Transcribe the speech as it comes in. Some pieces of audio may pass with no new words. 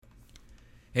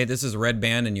Hey, this is Red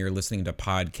Band, and you're listening to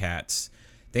Podcats.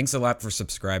 Thanks a lot for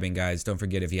subscribing, guys. Don't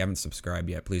forget, if you haven't subscribed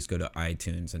yet, please go to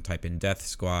iTunes and type in Death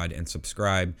Squad and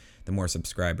subscribe. The more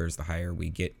subscribers, the higher we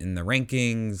get in the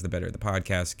rankings, the better the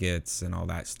podcast gets, and all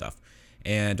that stuff.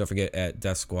 And don't forget, at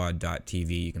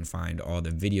deathsquad.tv, you can find all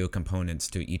the video components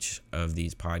to each of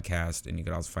these podcasts, and you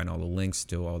can also find all the links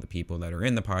to all the people that are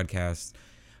in the podcast.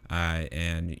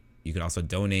 And you can also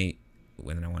donate.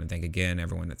 And I want to thank again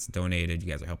everyone that's donated. You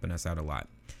guys are helping us out a lot.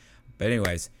 But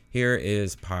anyways, here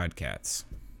is Podcats.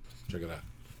 Check it out.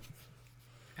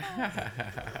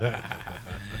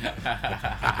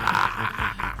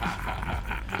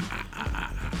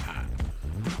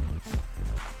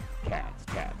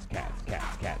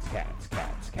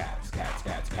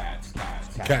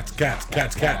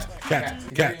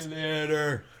 Cats.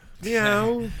 Later.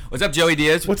 Meow. What's up, Joey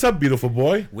Diaz? What's up, beautiful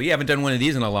boy? We haven't done one of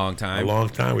these in a long A time. long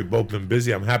time. We've both been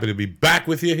busy. I'm happy to be back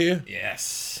with you here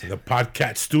Yes. in the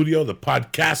Podcat studio, the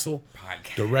Podcastle,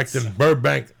 Podcats. directing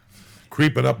Burbank,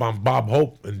 creeping up on Bob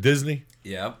Hope and Disney.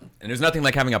 Yep. And there's nothing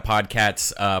like having a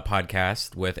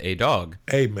podcast with a dog.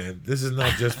 Hey, man, this is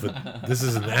not just for, this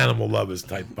is an animal lovers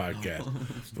type podcast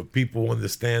for people who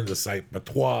understand the sight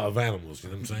patois of animals.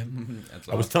 You know what I'm saying? That's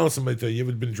I was telling somebody today, you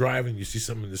ever been driving, you see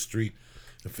something in the street,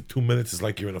 and for 2 minutes it's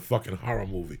like you're in a fucking horror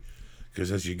movie.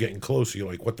 Because as you're getting closer, you're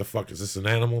like, what the fuck, is this an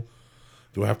animal?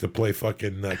 Do I have to play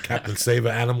fucking Captain Save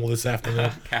an Animal this afternoon?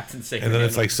 Captain Save And then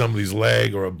it's like somebody's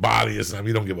leg or a body or something.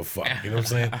 You don't give a fuck. You know what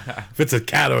I'm saying? If it's a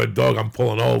cat or a dog, I'm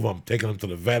pulling over. I'm taking them to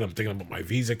the vet. I'm thinking about my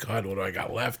Visa card. What do I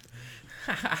got left?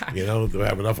 You know, do I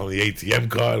have enough on the ATM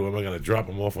card? Or am I going to drop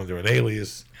them off under an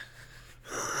alias?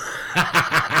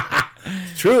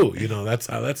 It's true. You know, that's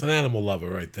an animal lover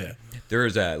right there. There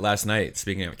was last night,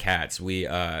 speaking of cats,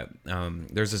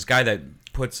 there's this guy that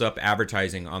puts up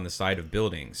advertising on the side of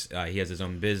buildings. He has his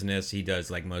own business. He does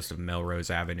like most of Melrose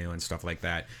Avenue and stuff like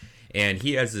that. And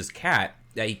he has this cat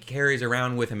that he carries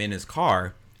around with him in his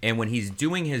car. And when he's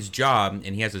doing his job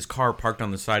and he has his car parked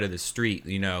on the side of the street,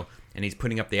 you know, and he's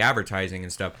putting up the advertising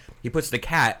and stuff, he puts the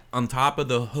cat on top of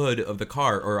the hood of the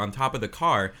car or on top of the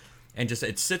car, and just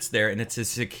it sits there, and it's a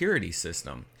security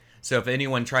system. So if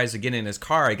anyone tries to get in his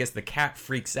car, I guess the cat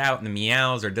freaks out and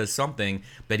meows or does something,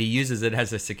 but he uses it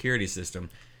as a security system.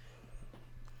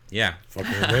 Yeah.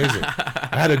 Fucking amazing.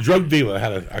 I had a drug dealer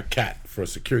had a cat for a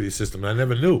security system, and I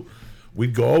never knew.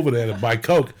 We'd go over there to buy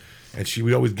Coke, and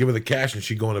we'd always give her the cash, and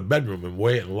she'd go in the bedroom and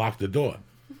wait and lock the door.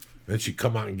 Then she'd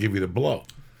come out and give you the blow.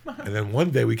 And then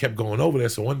one day we kept going over there,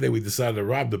 so one day we decided to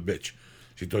rob the bitch.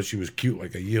 She thought she was cute.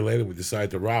 Like a year later, we decided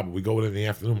to rob her. We go over there in the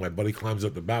afternoon. My buddy climbs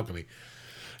up the balcony,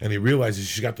 and he realizes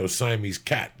she's got those Siamese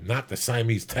cat, not the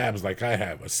Siamese tabs like I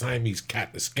have, a Siamese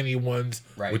cat, the skinny ones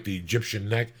with the Egyptian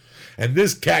neck. And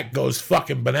this cat goes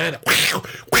fucking banana.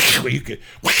 You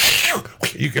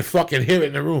could fucking hear it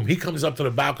in the room. He comes up to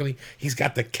the balcony. He's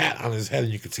got the cat on his head,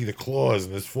 and you can see the claws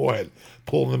in his forehead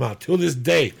pulling them out. Till this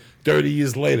day, 30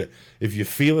 years later, if you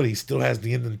feel it, he still has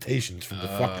the indentations from the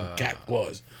fucking cat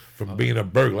claws from being a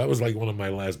burglar. That was like one of my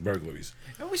last burglaries.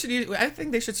 I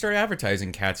think they should start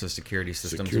advertising cats as security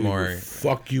systems Security more. will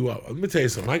fuck you up. Let me tell you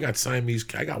something. I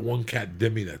got one cat,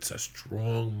 Dimmy, that's a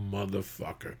strong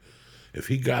motherfucker. If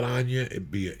he got on you,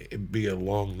 it'd be a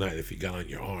long night if he got on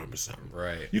your arm or something.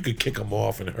 Right. You could kick him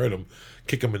off and hurt him,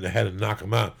 kick him in the head and knock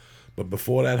him out. But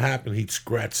before that happened, he'd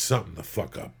scratch something to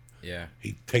fuck up. Yeah.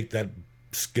 He'd take that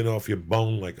skin off your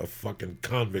bone like a fucking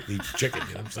convict eats chicken.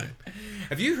 You know what I'm saying?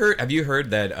 Have you heard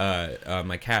that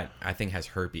my cat, I think, has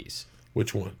herpes?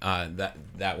 Which one?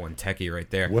 That one, Techie, right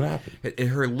there. What happened?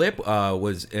 Her lip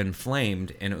was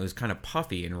inflamed, and it was kind of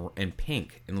puffy and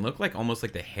pink, and it looked like almost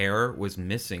like the hair was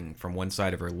missing from one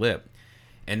side of her lip.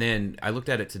 And then I looked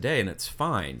at it today, and it's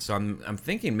fine. So I'm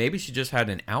thinking maybe she just had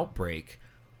an outbreak.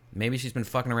 Maybe she's been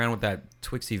fucking around with that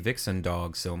Twixie Vixen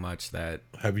dog so much that...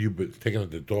 Have you been taking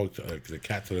the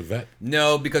cat to the vet?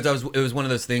 No, because it was one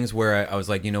of those things where I was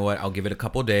like, you know what, I'll give it a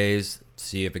couple days,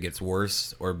 see if it gets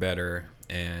worse or better,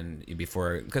 and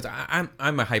because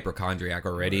I'm a hypochondriac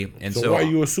already, right. And so why are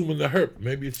you assuming the herp?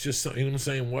 Maybe it's just something, you know what I'm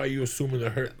saying? Why are you assuming the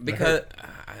herp? Because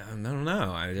I don't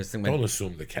know. I just think don't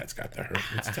assume the cat's got the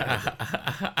herp. It's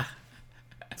terrible.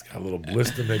 It's got a little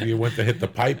blister. Maybe it went to hit the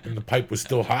pipe and the pipe was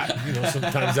still hot. You know,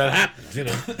 sometimes that happens. You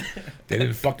know, they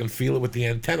didn't fucking feel it with the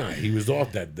antenna. He was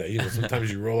off that day. You know,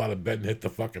 sometimes you roll out of bed and hit the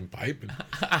fucking pipe, and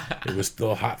it was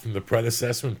still hot from the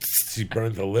predecessor. And she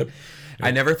burned her lip.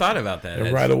 I never thought about that.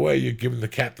 And right away, you're giving the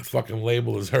cat the fucking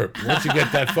label as herp. Once you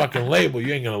get that fucking label,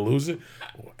 you ain't gonna lose it.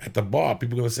 At the bar,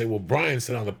 people are gonna say, "Well, Brian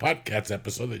said on the Podcats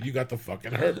episode that you got the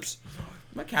fucking herps."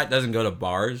 My cat doesn't go to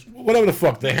bars. Whatever the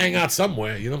fuck. They hang out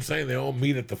somewhere. You know what I'm saying? They all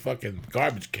meet at the fucking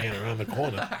garbage can around the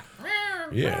corner.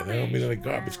 Yeah, they don't mean like a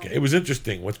garbage can. It was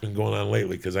interesting what's been going on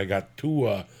lately because I got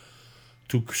two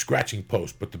scratching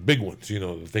posts, but the big ones,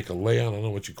 that they can lay on. I don't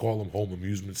know what you call them, home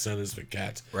amusement centers for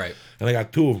cats. Right. And I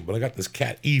got two of them, but I got this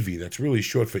cat Evie that's really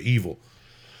short for evil,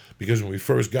 because when we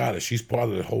first got her, she's part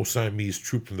of the whole Siamese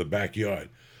troop from the backyard,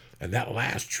 and that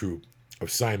last troop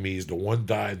of Siamese, the one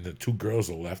died and the two girls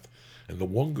are left, and the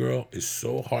one girl is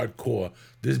so hardcore,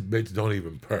 this bitch don't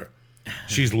even purr.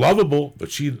 She's lovable,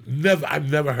 but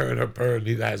I've never heard her purr,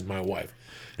 neither has my wife.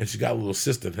 And she got a little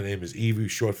sister, her name is Evie,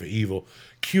 short for evil,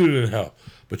 cuter than hell.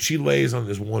 But she lays on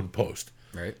this one post.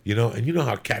 Right. And you know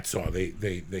how cats are.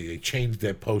 They change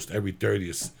their post every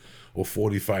 30 or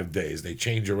 45 days. They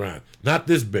change around. Not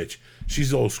this bitch.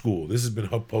 She's old school. This has been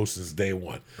her post since day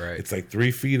one. Right. It's like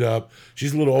 3 feet up.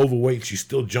 She's a little overweight. She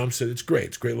still jumps it. It's great.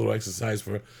 It's a great little exercise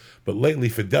for her. But lately,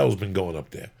 Fidel's been going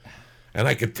up there. And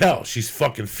I could tell she's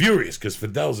fucking furious because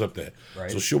Fidel's up there.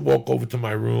 Right. So she'll walk over to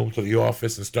my room, to the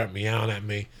office, and start meowing at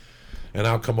me. And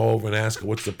I'll come over and ask her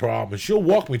what's the problem. And she'll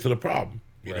walk me to the problem.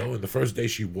 You know, and the first day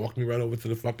she walked me right over to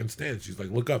the fucking stand. She's like,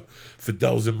 look up,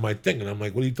 Fidel's in my thing. And I'm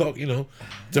like, what are you talking?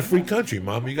 It's a free country,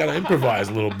 Mom. You got to improvise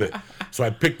a little bit. So I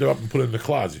picked her up and put her in the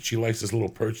closet. She likes this little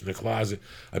perch in the closet.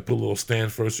 I put a little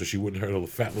stand first so she wouldn't hurt her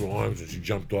fat little arms, and she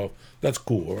jumped off. That's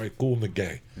cool, all right? Cool in the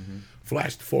gang. Mm-hmm.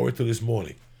 Flashed forward to this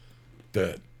morning.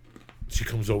 She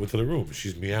comes over to the room.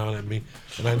 She's meowing at me.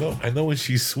 And I know when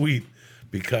she's sweet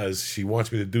because she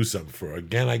wants me to do something for her.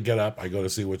 Again, I get up. I go to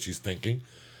see what she's thinking.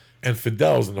 And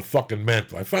Fidel's in the fucking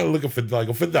mantle. I finally look at Fidel. I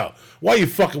go, Fidel, why are you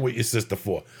fucking with your sister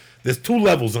for? There's 2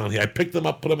 levels on here. I picked them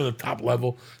up, put them in the top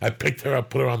level. I picked her up,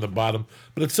 put her on the bottom.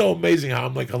 But it's so amazing how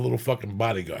I'm like a little fucking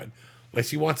bodyguard. Like,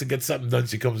 she wants to get something done,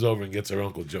 she comes over and gets her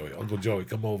Uncle Joey. Uncle Joey,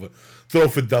 come over. Throw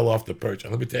Fidel off the perch.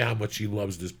 And let me tell you how much she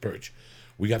loves this perch.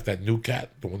 We got that new cat,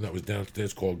 the one that was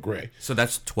downstairs, called Gray. So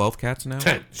that's 12 cats now?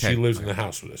 10. She lives in the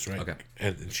house with us, right? Okay.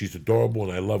 And she's adorable,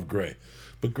 and I love Gray.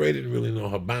 But Gray didn't really know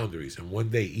her boundaries. And one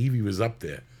day, Evie was up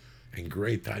there, and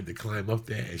Gray tried to climb up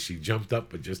there, and she jumped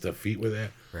up, but just her feet were there.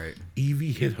 Right.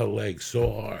 Evie hit her leg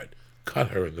so hard, cut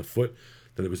her in the foot,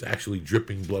 that it was actually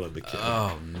dripping blood on the kid.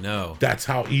 Oh, no. That's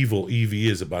how evil Evie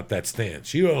is about that stand.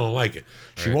 She don't like it.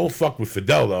 She won't fuck with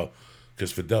Fidel, though,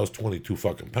 because Fidel's 22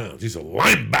 fucking pounds. He's a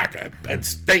linebacker at Penn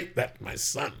State. That's my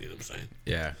son. You know what I'm saying?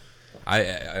 Yeah.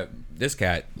 I this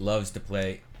cat loves to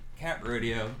play cat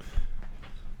rodeo.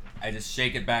 I just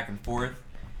shake it back and forth,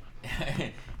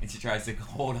 and she tries to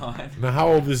hold on. Now, how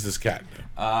old is this cat?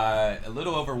 A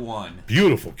little over 1.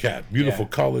 Beautiful cat. Beautiful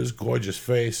colors, gorgeous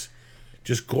face.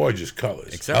 Just gorgeous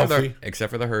colors. Except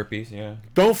for the herpes, yeah.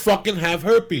 Don't fucking have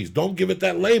herpes. Don't give it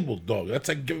that label, dog. That's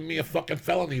like giving me a fucking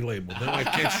felony label. Now I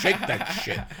can't shake that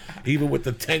shit. Even with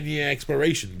the 10-year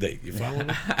expiration date. You follow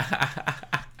me?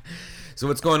 So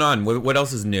what's going on? What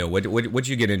else is new? What'd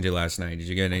you get into last night? Did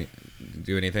you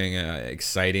do anything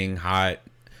exciting, hot,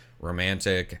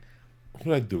 romantic? What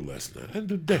did I do last night? I didn't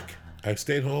do dick. I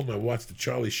stayed home. I watched the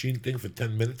Charlie Sheen thing for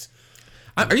 10 minutes.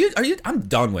 Are you? I'm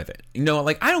done with it.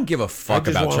 I don't give a fuck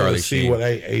about Charlie Sheen. I just want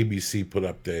to see what ABC put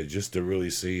up there, just to really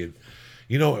see it.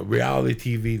 Reality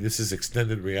TV. This is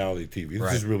extended reality TV.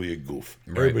 This is really a goof.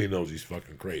 Right. Everybody knows he's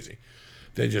fucking crazy.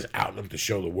 They're just outing him to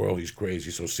show the world he's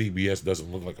crazy, so CBS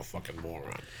doesn't look like a fucking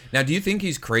moron. Now, do you think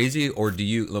he's crazy, or do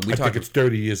you? I think it's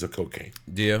 30 years of cocaine.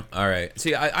 Do you? All right.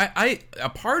 See, I a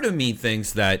part of me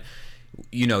thinks that,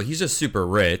 he's just super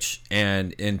rich,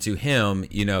 and to him,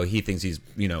 he thinks he's,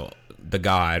 the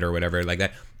god or whatever like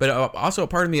that. But also a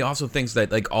part of me also thinks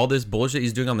that, like, all this bullshit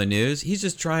he's doing on the news, he's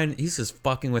just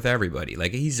fucking with everybody.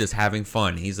 Like, he's just having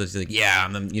fun. He's just like, yeah,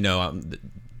 I'm the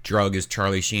drug is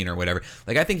Charlie Sheen or whatever.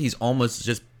 Like, I think he's almost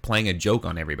just playing a joke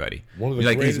on everybody.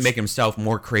 He's making himself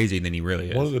more crazy than he really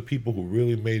is. One of the people who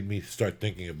really made me start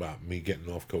thinking about me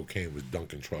getting off cocaine was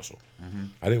Duncan Trussell. Mm-hmm.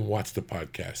 I didn't watch the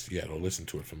podcast yet or listen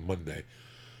to it from Monday,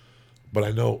 but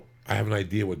I have an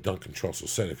idea what Duncan Trussell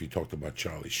said if he talked about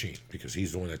Charlie Sheen, because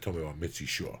he's the one that told me about Mitzi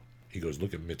Shore. He goes,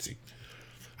 look at Mitzi.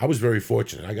 I was very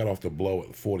fortunate. I got off the blow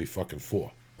at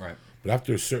 40-4. Right. But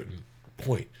after a certain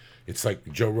point, it's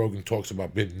like Joe Rogan talks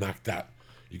about being knocked out.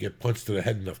 You get punched to the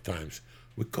head enough times.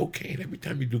 With cocaine, every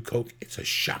time you do coke, it's a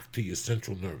shock to your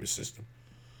central nervous system.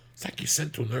 It's like your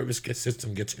central nervous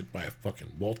system gets hit by a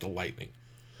fucking bolt of lightning.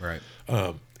 Right.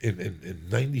 In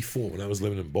 94, when I was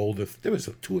living in Boulder, there was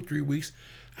 2 or 3 weeks,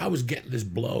 I was getting this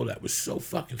blow that was so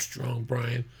fucking strong,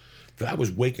 Brian, that I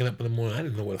was waking up in the morning. I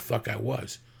didn't know where the fuck I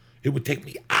was. It would take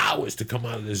me hours to come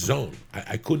out of this zone.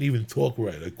 I couldn't even talk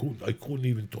right. I couldn't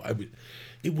even talk.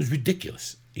 It was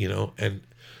ridiculous, and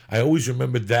I always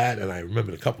remembered that, and I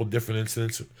remembered a couple of different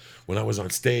incidents when I was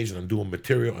on stage and I'm doing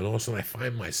material, and all of a sudden I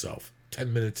find myself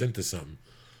 10 minutes into something,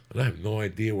 and I have no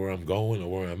idea where I'm going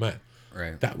or where I'm at.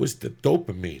 Right. That was the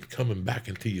dopamine coming back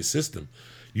into your system.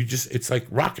 It's like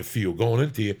rocket fuel going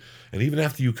into you. And even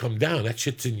after you come down, that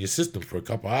shit's in your system for a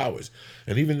couple hours.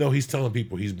 And even though he's telling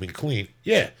people he's been clean,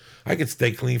 yeah, I could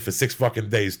stay clean for 6 fucking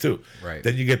days too. Right.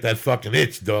 Then you get that fucking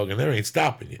itch, dog, and there ain't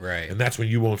stopping you. Right. And that's when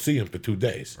you won't see him for 2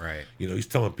 days. Right. You know, he's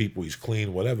telling people he's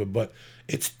clean, whatever, but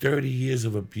it's 30 years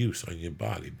of abuse on your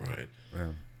body, Brian. Yeah.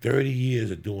 30 years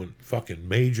of doing fucking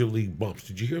major league bumps.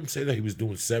 Did you hear him say that he was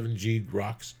doing 7G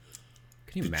rocks?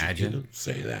 Can you Did imagine? you hear him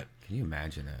say that? Can you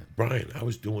imagine that? Brian, I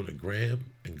was doing a gram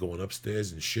and going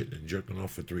upstairs and shitting and jerking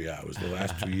off for 3 hours the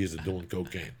last 2 years of doing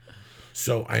cocaine.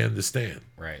 So I understand.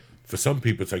 Right. For some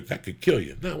people, it's like that could kill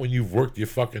you. Not when you've worked your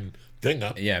fucking thing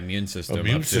up. Yeah, immune system.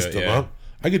 Up.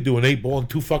 I could do an 8-ball in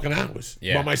 2 fucking hours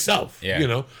by myself. Yeah. You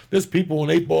know, there's people an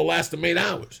 8-ball last them 8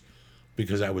 hours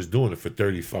because I was doing it for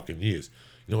 30 fucking years.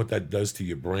 You know what that does to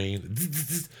your brain?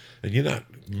 And you're not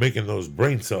making those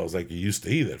brain cells like you used to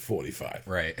either at 45.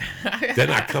 Right. They're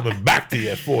not coming back to you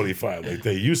at 45 like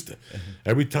they used to.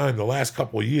 Every time, the last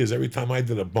couple of years, every time I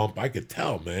did a bump, I could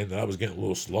tell, man, that I was getting a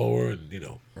little slower and, you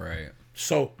know. Right.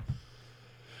 So,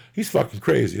 he's fucking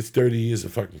crazy. It's 30 years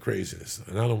of fucking craziness.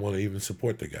 And I don't want to even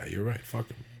support the guy. You're right. Fuck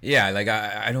him. Yeah, like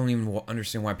I don't even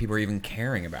understand why people are even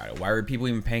caring about it. Why are people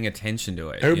even paying attention to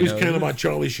it? Everybody's caring about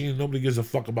Charlie Sheen. Nobody gives a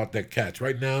fuck about that cats.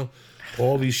 Right now,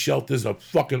 all these shelters are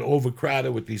fucking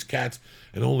overcrowded with these cats,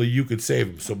 and only you could save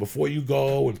them. So before you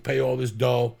go and pay all this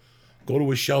dough, go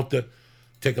to a shelter,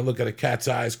 take a look at a cat's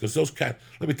eyes, because those cats,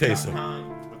 let me tell you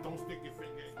something.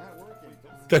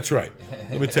 That's right.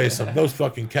 Let me tell you something. Those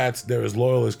fucking cats, they're as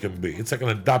loyal as can be. It's like an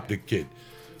adopted kid.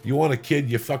 You want a kid,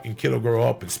 your fucking kid will grow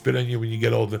up and spit on you when you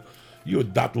get older. You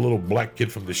adopt a little black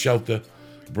kid from the shelter,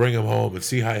 bring him home and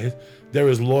see how they're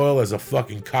as loyal as a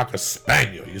fucking cocker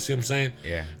spaniel. You see what I'm saying?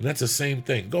 Yeah. And that's the same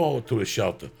thing. Go to a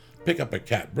shelter, pick up a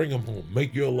cat, bring him home,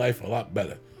 make your life a lot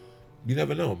better. You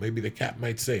never know. Maybe the cat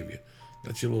might save you.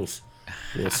 That's your little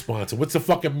sponsor. What's the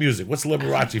fucking music? What's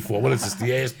Liberace for? What is this? The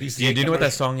ASPCA? Do you know what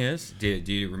that song is? Do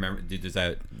you remember? Does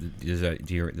that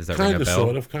ring a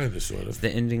bell? Kind of, sort of. The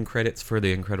ending credits for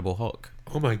The Incredible Hulk.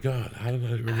 Oh my God! How did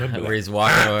I remember that? Where he's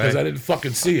walking away. Because I didn't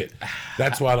fucking see it.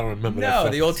 That's why I don't remember that. No,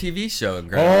 the old TV show.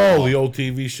 Oh, the old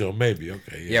TV show. Maybe.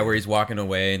 Okay. Yeah, where he's walking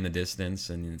away in the distance,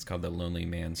 and it's called The Lonely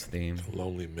Man's Theme.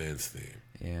 Lonely Man's Theme.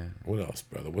 Yeah. What else,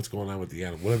 brother? What's going on with the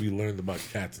animal? What have you learned about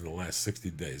cats in the last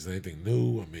 60 days? Anything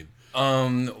new? I mean,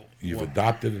 you've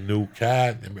adopted a new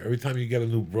cat. I mean, every time you get a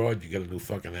new broad, you get a new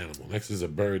fucking animal. Next is a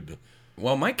bird.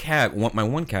 Well, my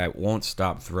one cat won't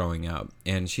stop throwing up,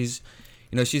 and she's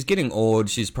getting old.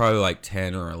 She's probably like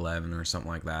 10 or 11 or something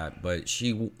like that. But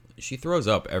she throws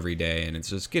up every day, and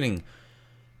it's just getting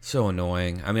so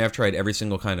annoying. I mean, I've tried every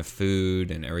single kind of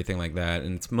food and everything like that,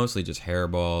 and it's mostly just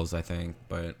hairballs, I think.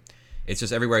 But it's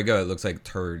just everywhere I go, it looks like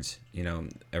turds,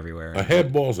 everywhere. A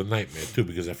hairball's a nightmare too,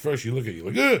 because at first you look at it,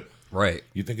 you're like, ugh! Right.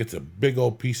 You think it's a big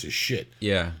old piece of shit.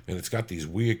 Yeah. And it's got these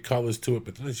weird colors to it,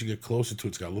 but then as you get closer to it,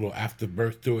 it's got a little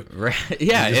afterbirth to it. Right.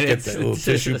 Yeah. You just get that little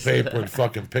tissue paper and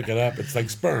fucking pick it up. It's like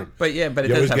sperm. But yeah, but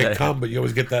you always get cum, but you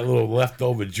always get that little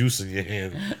leftover juice in your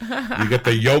hand. You get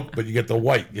the yolk, but you get the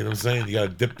white. You know what I'm saying? You got to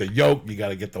dip the yolk. You got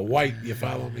to get the white. You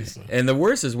follow me? So. And the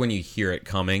worst is when you hear it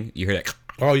coming. You hear that.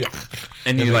 Oh yeah,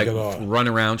 and you like run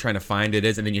around trying to find it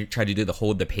is, and then you try to do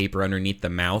hold the paper underneath the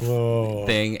mouth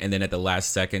thing, and then at the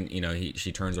last second,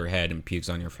 she turns her head and pukes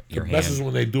on your hand. The best is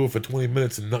when they do it for 20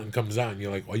 minutes and nothing comes out, and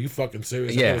you're like, "Are you fucking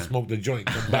serious? I gotta smoke the joint.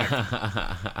 Come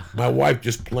back." My wife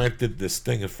just planted this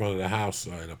thing in front of the house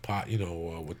in a pot.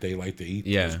 What they like to eat.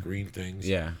 Yeah, those green things.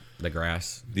 Yeah, the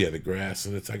grass. Yeah, the grass,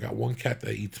 and I got one cat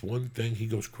that eats one thing. He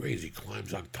goes crazy,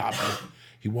 climbs on top of it.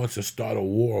 He wants to start a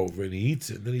war over it, and he eats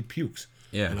it, and then he pukes.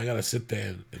 Yeah, and I gotta sit there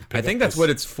and pick I think that's what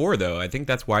it's for, though. I think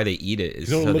that's why they eat it.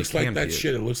 Is it looks like that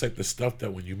shit. It looks like the stuff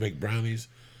that when you make brownies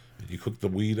and you cook the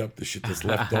weed up, the shit that's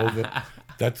left over.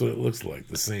 That's what it looks like.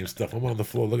 The same stuff. I'm on the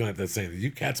floor looking at that saying, "Did you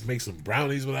cats make some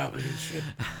brownies without me and shit?"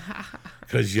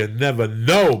 Because you never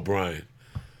know, Brian.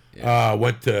 Yeah.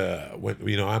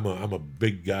 I'm a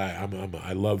big guy.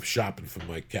 I love shopping for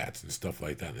my cats and stuff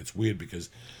like that. And it's weird because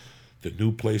the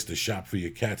new place to shop for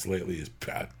your cats lately is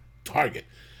Target.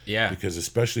 Yeah. Because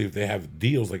especially if they have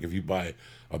deals, like if you buy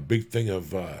a big thing of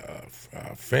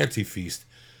Fancy Feast,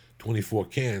 24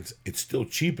 cans, it's still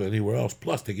cheaper anywhere else.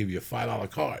 Plus, they give you a $5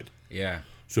 card. Yeah.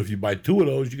 So if you buy 2 of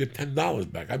those, you get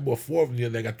 $10 back. I bought 4 of them the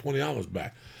other day, I got $20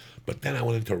 back. But then I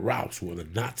went into Ralph's, who are the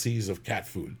Nazis of cat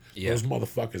food. Yeah. Those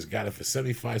motherfuckers got it for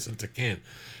 75 cents a can.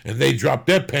 And they dropped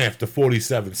their pants to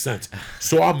 47 cents.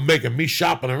 So I'm making, me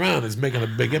shopping around is making a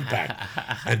big impact.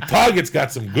 And Target's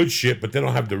got some good shit, but they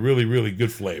don't have the really, really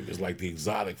good flavors, like the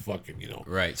exotic fucking,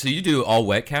 Right. So you do all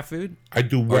wet cat food? I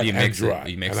do Or wet do you and mix it? dry.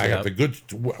 You mix and I it got up? the good,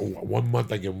 1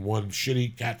 month I get one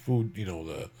shitty cat food,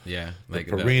 Yeah. Like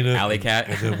the the Purina. alley cat?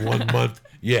 And then 1 month,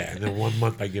 and then 1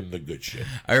 month I give them the good shit.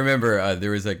 I remember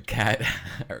there was a cat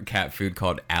or cat food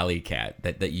called Alley Cat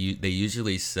that they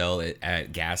usually sell it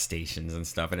at gas stations and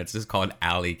stuff, and it's just called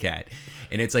Alley Cat,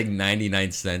 and it's like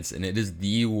 99 cents, and it is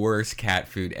the worst cat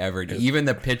food ever. Even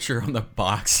the picture on the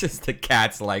box is the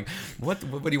cat's like, what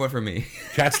do you want from me?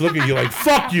 Cats look at you like,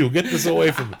 fuck you, get this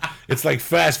away from me. It's like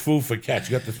fast food for cats.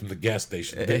 You got this from the gas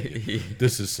station.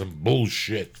 This is some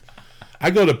bullshit. I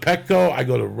go to Petco, I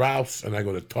go to Ralph's, and I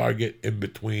go to Target in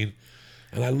between.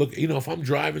 And I look, if I'm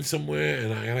driving somewhere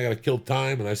and I got to kill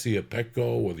time and I see a Petco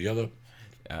or the other,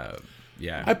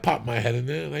 Yeah. I pop my head in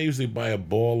there and I usually buy a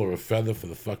ball or a feather for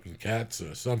the fucking cats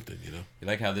or something, You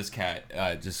like how this cat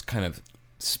just kind of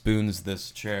spoons this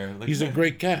chair? Look He's at a that.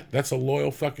 great cat. That's a loyal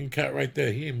fucking cat right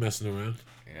there. He ain't messing around.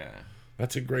 Yeah.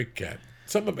 That's a great cat.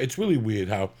 It's really weird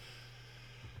how,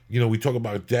 we talk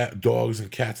about dogs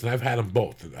and cats, and I've had them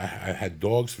both. I had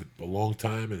dogs for a long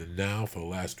time, and then now for the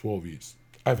last 12 years,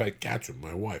 I've had cats with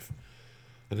my wife.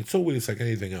 And it's so weird. It's like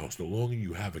anything else. The longer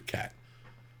you have a cat,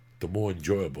 the more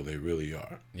enjoyable they really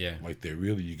are. Yeah. Like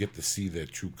you get to see their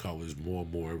true colors more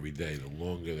and more every day, the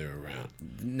longer they're around.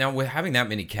 Now, with having that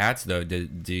many cats, though,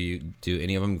 do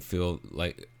any of them feel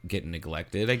like getting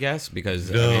neglected? I guess because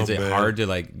is it man. hard to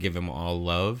like give them all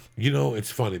love?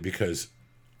 It's funny because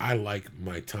I like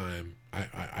my time.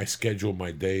 I schedule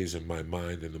my days in my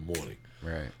mind in the morning.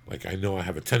 Right. Like I know I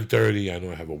have a 10:30. I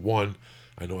know I have a 1.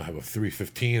 I know I have a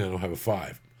 3:15. I know I have a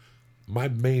 5. My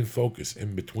main focus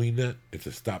in between that is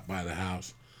to stop by the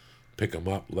house, pick them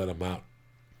up, let them out,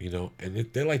 and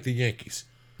they're like the Yankees.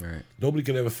 Right. Nobody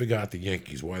can ever figure out the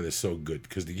Yankees, why they're so good,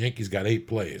 because the Yankees got 8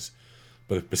 players.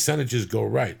 But if percentages go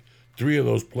right, 3 of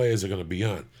those players are going to be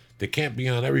on. They can't be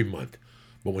on every month.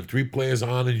 But when 3 players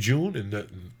are on in June and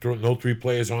no 3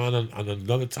 players are on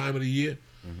another time of the year,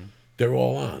 they're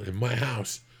all on. In my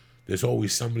house, there's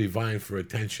always somebody vying for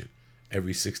attention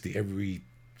every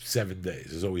 7 days.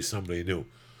 There's always somebody new.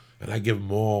 And I give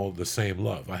them all the same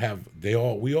love.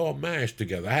 We all mash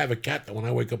together. I have a cat that when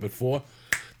I wake up at 4,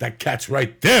 that cat's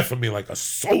right there for me like a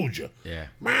soldier. Yeah.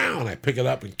 Meow, and I pick it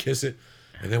up and kiss it.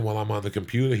 And then while I'm on the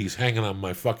computer, he's hanging on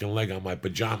my fucking leg on my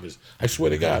pajamas. I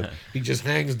swear to God, he just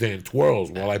hangs there and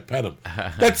twirls while I pet him.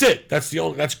 That's it.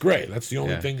 That's Gray. That's the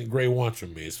only thing that Gray wants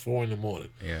from me. It's 4 a.m.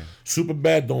 Yeah. Super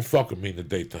bad, don't fuck with me in the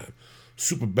daytime.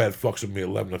 Super bad fucks with me at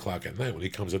 11 o'clock at night when he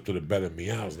comes up to the bed and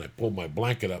meows and I pull my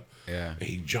blanket up. Yeah. And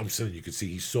he jumps in and you can see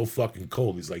he's so fucking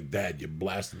cold. He's like, Dad, you're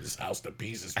blasting this house to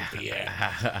pieces with Pierre.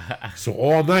 So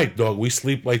all night, dog, we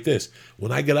sleep like this.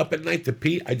 When I get up at night to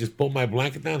pee, I just pull my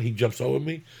blanket down. He jumps over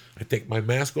me. I take my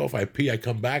mask off. I pee. I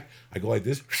come back. I go like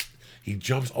this. He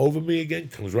jumps over me again,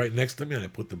 comes right next to me, and I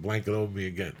put the blanket over me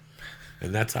again.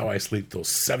 And that's how I sleep till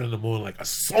 7 a.m. like a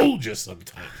soldier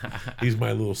sometimes. He's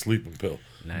my little sleeping pill.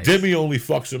 Nice. Demi only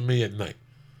fucks with me at night.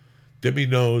 Demi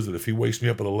knows that if he wakes me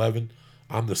up at 11,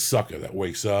 I'm the sucker that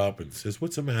wakes up and says,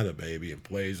 "What's the matter, baby?" and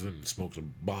plays him and smokes a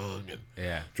bong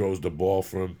and throws the ball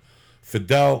for him.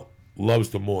 Fidel loves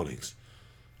the mornings.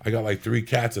 I got like 3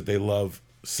 cats that they love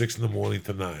 6 in the morning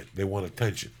to 9. They want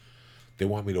attention. They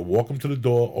want me to walk them to the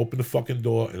door, open the fucking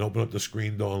door, and open up the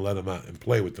screen door and let them out and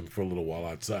play with them for a little while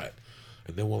outside.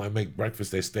 And then when I make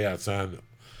breakfast, they stay outside.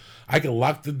 I can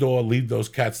lock the door, leave those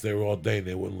cats there all day, and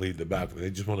they wouldn't leave the balcony. They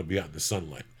just want to be out in the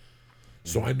sunlight.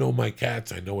 So I know my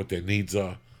cats. I know what their needs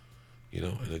are,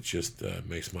 and it just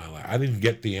makes my life. I didn't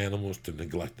get the animals to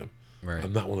neglect them. Right.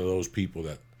 I'm not one of those people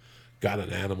that got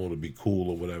an animal to be cool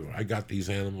or whatever. I got these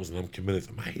animals, and I'm committed to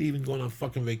them. I hate even going on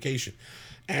fucking vacation.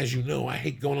 As you know, I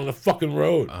hate going on the fucking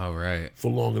road Oh, right.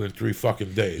 for longer than 3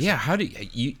 fucking days. Yeah. How do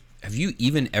you have you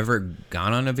even ever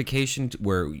gone on a vacation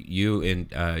where you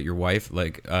and your wife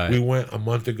We went a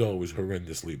month ago. It was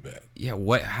horrendously bad. Yeah.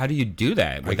 What? How do you do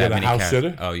that? With get that a many house cats?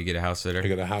 sitter. Oh, you get a house sitter. I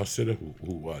got a house sitter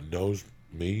who knows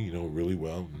me, really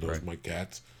well, knows Right. my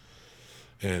cats.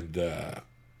 And,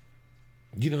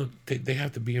 they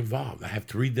have to be involved. I have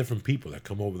 3 different people that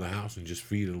come over the house and just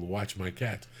feed and watch my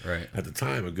cats. Right. At the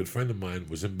time, a good friend of mine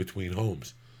was in between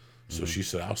homes. So she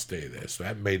said, I'll stay there. So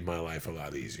that made my life a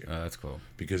lot easier. Oh, that's cool.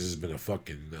 Because there's been a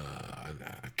fucking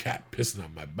a cat pissing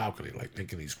on my balcony, like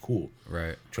thinking he's cool.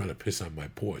 Right. Trying to piss on my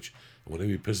porch. And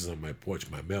whenever he pisses on my porch,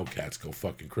 my male cats go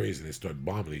fucking crazy. They start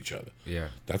bombing each other. Yeah.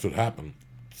 That's what happened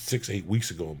 6-8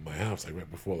 weeks ago in my house, like right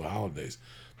before the holidays.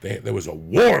 There was a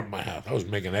war in my house. I was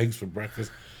making eggs for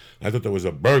breakfast. I thought there was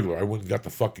a burglar. I went and got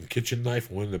the fucking kitchen knife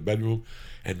and went in the bedroom,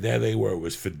 and there they were. It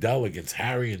was Fidel against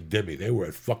Harry and Dimmy. They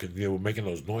were making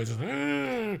those noises.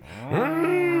 And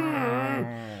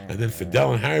then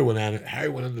Fidel and Harry went at it. Harry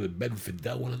went under the bed, and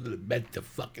Fidel went under the bed to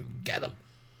fucking get him.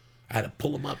 I had to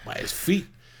pull him up by his feet,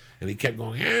 and he kept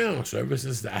going, "Ow!" So ever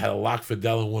since that, I had to lock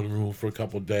Fidel in one room for a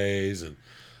couple of days, and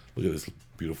look at this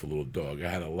beautiful little dog. I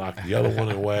had to lock the other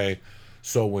one away.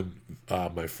 So when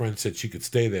my friend said she could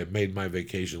stay there, it made my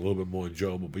vacation a little bit more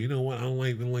enjoyable. But you know what? I don't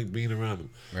like being around them.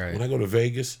 Right. When I go to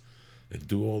Vegas and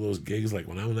do all those gigs, like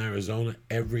when I'm in Arizona,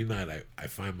 every night I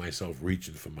find myself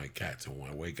reaching for my cats. And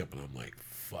when I wake up and I'm like,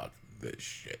 fuck this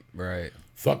shit. Right.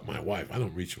 Fuck my wife. I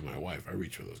don't reach for my wife. I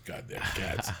reach for those goddamn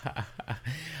cats.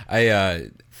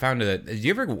 I found that. Did you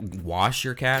ever wash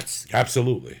your cats?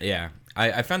 Absolutely. Yeah.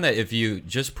 I found that if you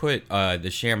just put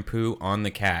the shampoo on the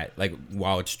cat, like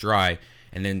while it's dry,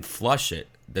 and then flush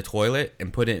the toilet,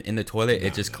 and put it in the toilet,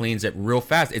 it just cleans it real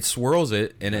fast. It swirls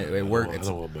it, and it works. I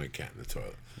don't want my cat in the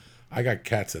toilet. I got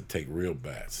cats that take real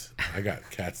baths. I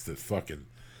got cats that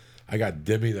I got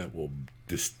Dimmy that will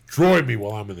destroy me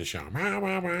while I'm in the shower.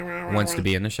 Wants to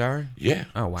be in the shower? Yeah.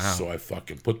 Oh, wow. So I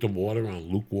fucking put the water on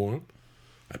lukewarm.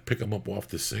 I pick them up off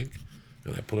the sink,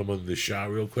 and I put them under the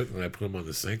shower real quick, and I put them on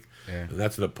the sink. Yeah. And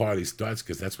that's when the party starts,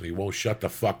 because that's when he won't shut the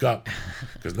fuck up,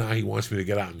 because now he wants me to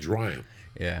get out and dry him.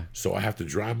 Yeah. So I have to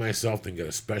dry myself, then get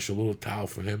a special little towel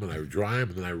for him, and I dry him,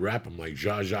 and then I wrap him like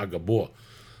Zsa Zsa Gabor.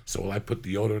 So I put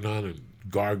deodorant on and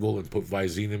gargle and put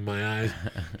Visine in my eyes.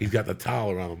 He's got the towel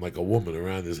around him like a woman,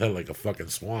 around his head like a fucking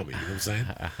swami. You know what I'm saying?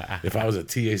 If I was a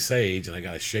TSA agent, I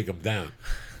got to shake him down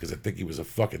because I think he was a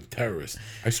fucking terrorist.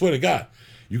 I swear to God,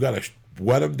 you got to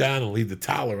wet him down and leave the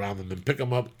towel around him and pick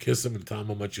him up, kiss him, and tell him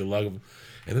how much you love him.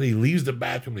 And then he leaves the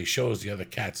bathroom and he shows the other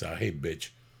cats out, "Hey, bitch,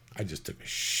 I just took a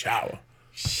shower."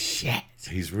 Shit.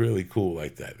 He's really cool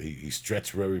like that. He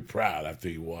stretches very proud after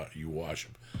you wash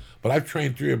him. But I've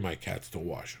trained 3 of my cats to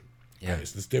wash them. Yeah. Right?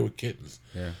 Since they were kittens.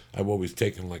 Yeah. I've always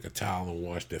taken like a towel and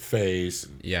washed their face.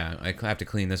 And, Yeah, I have to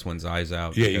clean this one's eyes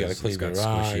out. yeah, you got to because clean it's their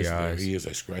got eyes, squishy their ears.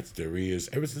 I scratch their ears.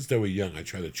 Ever since they were young, I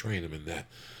try to train them in that.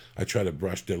 I try to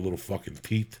brush their little fucking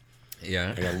teeth.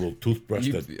 Yeah. I got a little toothbrush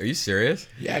Are you serious?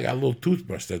 Yeah, I got a little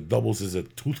toothbrush that doubles as a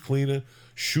tooth cleaner,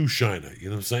 shoe shiner. You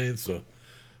know what I'm saying? So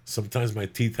sometimes my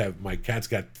cats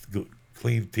got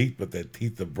clean teeth, but their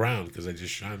teeth are brown because I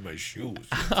just shine my shoes.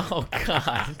 Oh,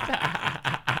 God.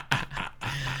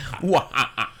 Wow.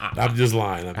 I'm just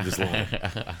lying.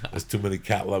 There's too many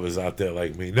cat lovers out there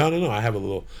like me.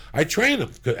 No. I train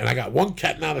them. And I got one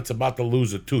cat now that's about to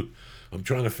lose a tooth. I'm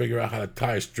trying to figure out how to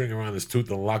tie a string around his tooth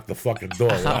and lock the fucking door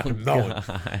without him knowing.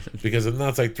 Because now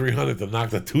it's like $300 to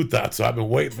knock the tooth out. So I've been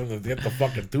waiting for him to get the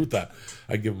fucking tooth out.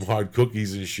 I give him hard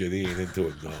cookies and shit. He ain't into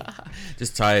it, no.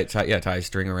 Just tie a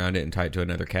string around it and tie it to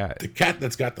another cat. The cat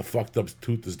that's got the fucked up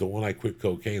tooth is the one I quit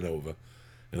cocaine over.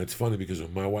 And it's funny because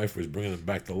when my wife was bringing him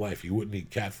back to life, he wouldn't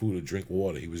eat cat food or drink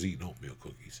water. He was eating oatmeal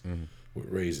cookies with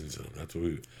raisins in them. That's what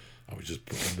I would just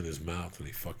put them in his mouth and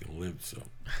he fucking lived, so...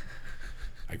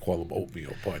 I call him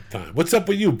oatmeal part-time. What's up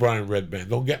with you, Brian Redband?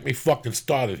 Don't get me fucking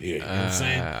started here. You know what I'm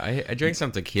saying? I drank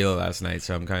some tequila last night,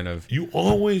 so I'm kind of... You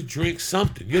always drink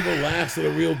something. You're the last of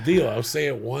the real deal. I'll say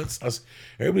it once.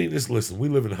 Everybody just listen. We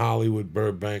live in Hollywood,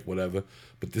 Burbank, whatever.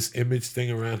 But this image thing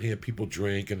around here, people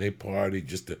drink and they party.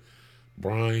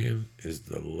 Brian is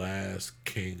the last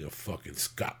king of fucking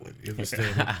Scotland. You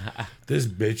understand me? This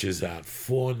bitch is out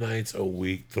 4 nights a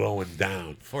week throwing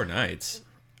down. 4 nights?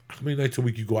 How many nights a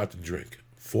week you go out and drink?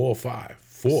 4 or 5?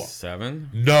 4. 7?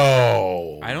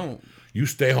 No. I don't... You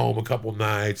stay home a couple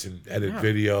nights and edit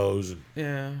videos. And,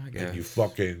 yeah, I guess. And you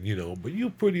fucking, but you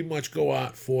pretty much go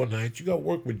out 4 nights. You got to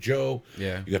work with Joe.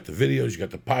 Yeah. You got the videos, you got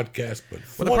the podcast. But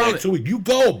 4 problem, nights a week, you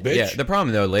go, bitch. Yeah, the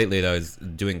problem, though, lately, though, is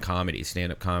doing comedy,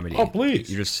 stand-up comedy. Oh,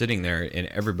 please. You're just sitting there and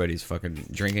everybody's fucking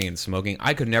drinking and smoking.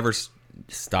 I could never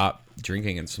stop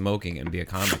drinking and smoking and be a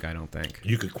comic, I don't think.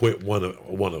 You could quit one of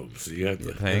them. So you have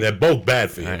to, think? and they're both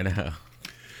bad for you. I know.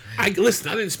 Listen,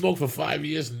 I didn't smoke for 5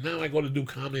 years, and now I go to do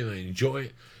comedy and I enjoy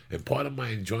it. And part of my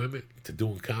enjoyment to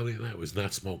doing comedy tonight was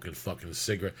not smoking fucking a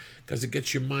cigarette because it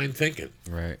gets your mind thinking.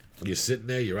 Right. You're sitting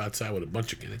there, you're outside with a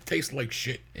bunch of... And it tastes like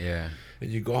shit. Yeah.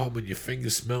 And you go home and your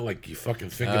fingers smell like you fucking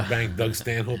finger banged Doug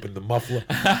Stanhope in the muffler.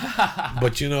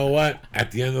 But you know what?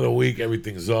 At the end of the week,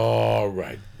 everything's all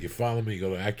right. You follow me? You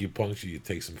go to acupuncture, you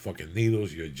take some fucking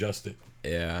needles, you adjust it.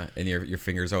 Yeah, and your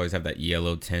fingers always have that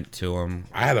yellow tint to them.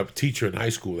 I had a teacher in high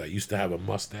school that used to have a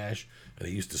mustache, And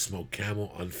he used to smoke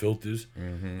Camel unfilters,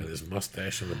 and his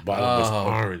mustache on the bottom was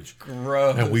orange.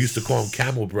 Gross. And we used to call him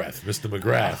Camel Breath, Mr.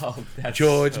 McGrath. Oh, that's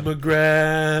George so...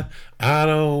 McGrath, I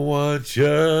don't want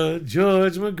you,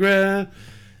 George McGrath.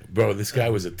 Bro, this guy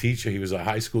was a teacher. He was a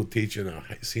high school teacher. In our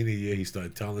senior year, he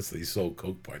started telling us that he sold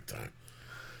coke part-time.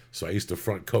 So I used to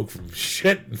front coke from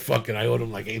shit, and fucking I owed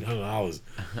him like $800.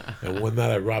 And one night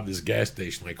I robbed this gas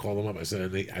station. I called him up. I said, I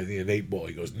need an 8-ball.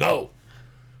 He goes, no.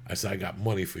 I said, I got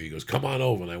money for you. He goes, come on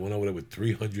over. And I went over there with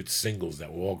 300 singles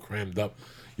that were all crammed up.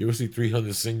 You ever see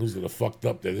 300 singles that are fucked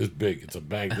up? They're this big. It's a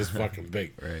bag this fucking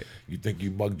big. Right. You think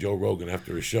you mugged Joe Rogan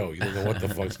after a show. You don't know what the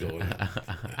fuck's going on.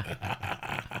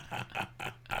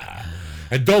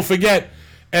 And don't forget,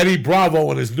 Eddie Bravo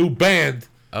and his new band.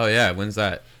 Oh, yeah. When's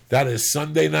that? That is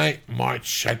Sunday night,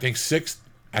 March, I think, 6th,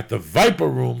 at the Viper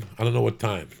Room. I don't know what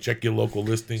time. Check your local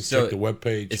listings. So check the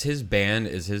webpage. Is his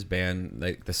band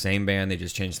like the same band? They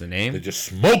just changed the name? They're just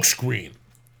Smokescreen.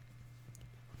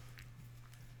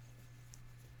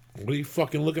 What are you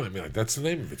fucking looking at me like? That's the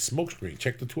name of it, Smokescreen.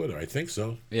 Check the Twitter. I think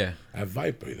so. Yeah. At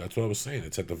Viper. That's what I was saying.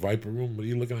 It's at the Viper Room. What are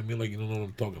you looking at me like you don't know what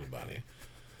I'm talking about here?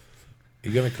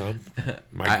 You gonna come?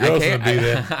 My girl's gonna be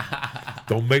there.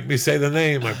 Don't make me say the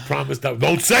name. I promised.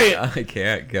 Don't say it. I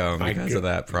can't go because of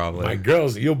that problem. My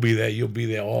girls, you'll be there. You'll be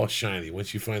there all shiny.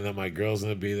 Once you find out my girl's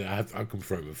gonna be there, I'll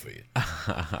confirm it for you.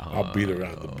 I'll beat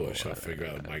around the bush. I'll figure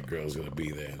out if my girl's gonna be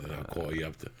there, and then I'll call you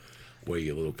up to wear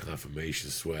your little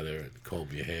confirmation sweater and comb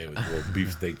your hair with your little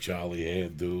beefsteak Charlie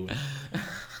hairdo.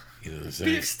 You know what I'm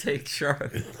saying? Beefsteak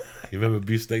Charlie. You remember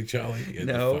Beefsteak Charlie?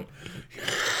 No.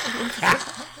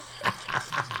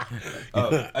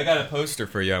 Oh, I got a poster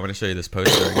for you. I want to show you this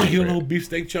poster. You don't know who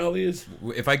Beefsteak Charlie is?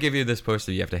 If I give you this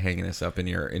poster, you have to hang this up in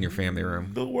your family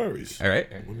room. No worries. All right.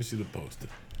 Let me see the poster.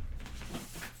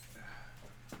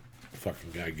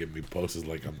 Fucking guy giving me posters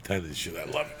like I'm 10 and shit. I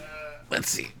love it. Let's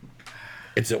see.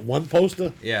 It's at one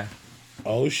poster? Yeah.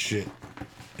 Oh, shit.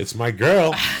 It's my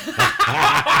girl.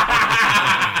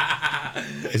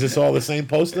 Is this all the same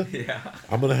poster? Yeah.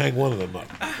 I'm going to hang one of them up.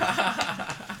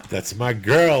 That's my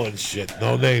girl and shit.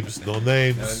 No names. No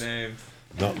names. No names.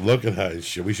 No, look at her and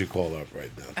shit. We should call her up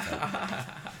right now.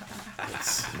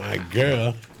 That's my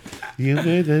girl. You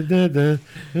made the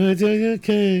your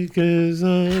cake is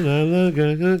on. I look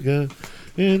at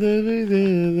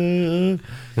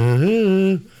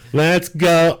let's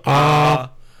go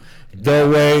all the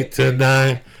way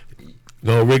tonight.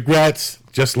 No regrets,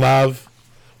 just love.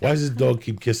 Why does this dog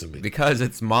keep kissing me? Because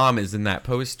its mom is in that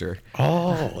poster.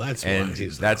 Oh, that's why. And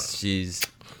she's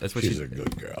She's a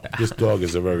good girl. This dog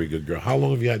is a very good girl. How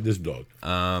long have you had this dog?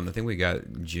 I think we got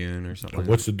June or something. And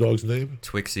what's the dog's name?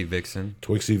 Twixie Vixen.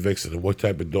 Twixie Vixen. And what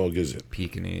type of dog is it?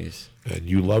 Pekingese. And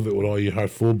you love it with all your heart,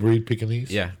 full breed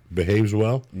Pekingese? Yeah. Behaves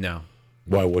well? No.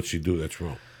 Why? What'd she do that's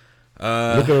wrong?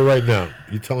 Look at her right now.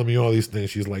 You telling me all these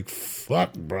things. She's like,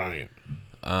 fuck Brian.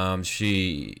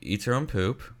 She eats her own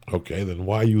poop. Okay, then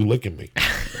why are you licking me?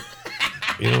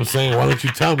 You know what I'm saying? Why don't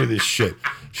you tell me this shit?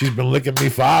 She's been licking me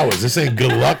for hours. This ain't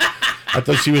good luck. I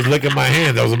thought she was licking my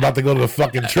hand. I was about to go to the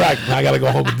fucking track. Now I got to go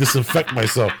home and disinfect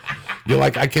myself. You're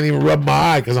like, I can't even rub my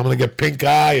eye because I'm going to get pink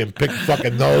eye and pink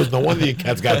fucking nose. No wonder your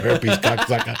cat's got herpes,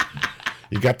 cocksucker.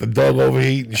 You got the dog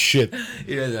overeating shit.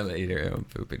 He doesn't eat her own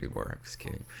poop anymore. I'm just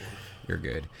kidding. You're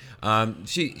good.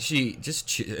 She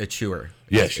just a chewer.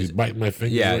 Yeah, she's biting my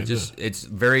finger. Yeah, right just now. it's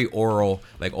very oral,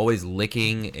 like always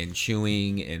licking and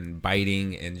chewing and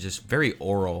biting and just very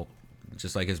oral,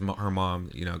 just like her mom,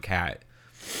 cat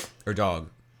or dog.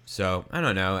 So I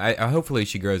don't know. I hopefully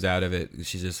she grows out of it.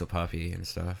 She's just a puppy and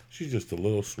stuff. She's just a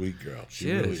little sweet girl. She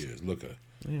really is. Look at her.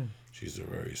 Yeah. She's a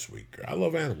very sweet girl. I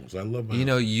love animals. I love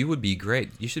animals. You would be great.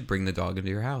 You should bring the dog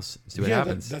into your house. See what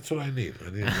happens. That's what I need.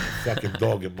 I need a fucking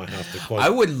dog in my house to call. I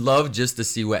would love just to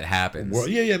see what happens. Well,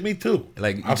 yeah, me too.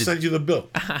 Like I'll send you the bill.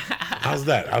 How's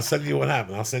that? I'll send you what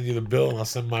happened. I'll send you the bill and I'll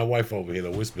send my wife over here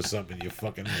to whisper something in your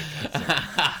fucking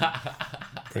ear.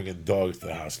 Bringing dogs to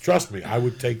the house. Trust me, I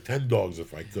would take 10 dogs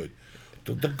if I could.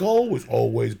 The goal was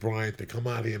always, Brian, to come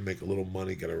out here and make a little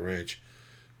money, get a ranch,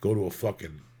 go to a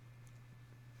fucking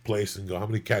place and go, how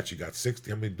many cats you got? 60?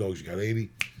 How many dogs you got?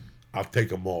 80? I'll take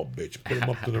them all, bitch. Put them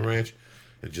up to the ranch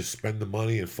and just spend the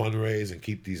money and fundraise and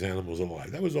keep these animals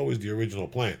alive. That was always the original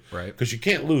plan. Right. Because you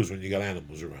can't lose when you got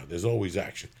animals around. There's always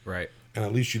action. Right. And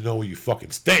at least you know where you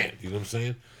fucking stand. You know what I'm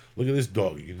saying? Look at this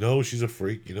dog. You know she's a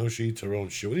freak. You know she eats her own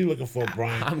shit. What are you looking for,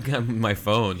 Brian? I'm on my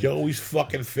phone. You're always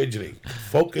fucking fidgeting.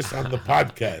 Focus on the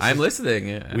podcast. I'm listening.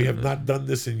 Yeah. We have not done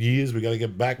this in years. We got to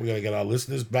get back. We got to get our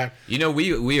listeners back. You know,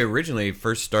 we originally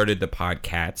first started the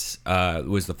Podcats.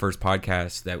 Was the first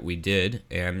podcast that we did,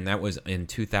 and that was in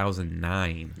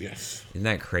 2009. Yes. Isn't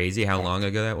that crazy how long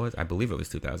ago that was? I believe it was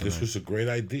 2009. This was a great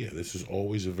idea. This is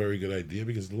always a very good idea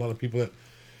because a lot of people that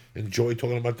enjoy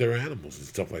talking about their animals and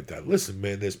stuff like that. Listen,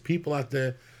 man, there's people out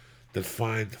there that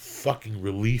find fucking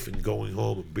relief in going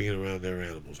home and being around their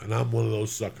animals. And I'm one of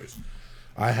those suckers.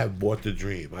 I have bought the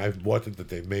dream. I've bought it that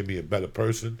they made me a better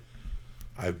person.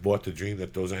 I've bought the dream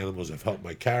that those animals have helped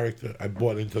my character. I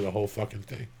bought into the whole fucking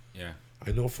thing. Yeah.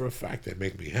 I know for a fact they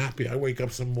make me happy. I wake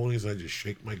up some mornings and I just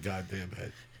shake my goddamn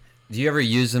head. Do you ever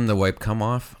use them to wipe cum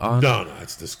off? No,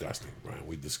 that's disgusting, Brian.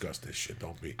 We discussed this shit.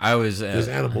 Don't be. I was. There's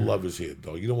animal lovers here,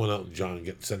 dog. You don't want Elton John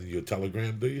sending you a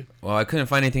telegram, do you? Well, I couldn't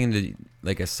find anything to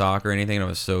like a sock or anything. And I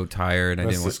was so tired.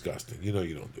 That's disgusting. You know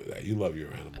you don't do that. You love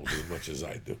your animals as much as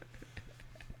I do.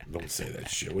 Don't say that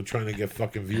shit. We're trying to get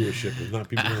fucking viewership. There's not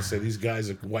people gonna say these guys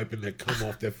are wiping their cum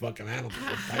off their fucking animals.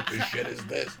 What type of shit is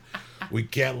this? We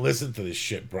can't listen to this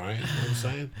shit, Brian. You know what I'm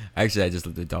saying? Actually, I just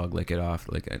let the dog lick it off,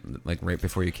 like right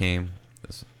before you came.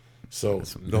 So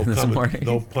no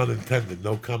pun intended.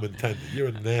 No cum intended. You're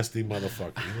a nasty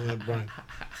motherfucker. You know that, Brian?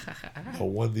 No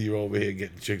wonder you're over here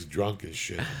getting chicks drunk and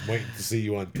shit. I'm waiting to see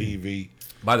you on TV.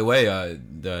 By the way,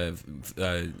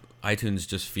 the iTunes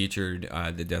just featured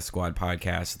the Death Squad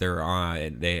podcast. They're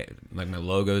on. They like my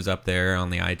logo's up there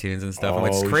on the iTunes and stuff. And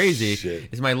what's crazy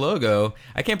is my logo.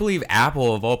 I can't believe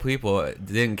Apple of all people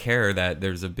didn't care that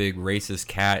there's a big racist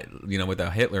cat, with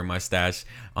a Hitler mustache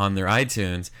on their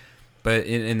iTunes. But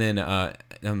and then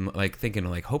I'm like thinking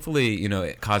like hopefully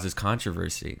it causes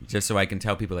controversy just so I can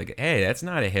tell people like, hey, that's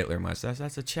not a Hitler mustache,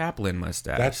 that's a Chaplin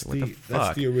mustache. That's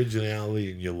the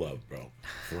originality in your love, bro,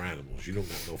 for animals. You don't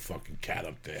got no fucking cat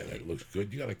up there that looks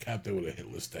good. You got a cat there with a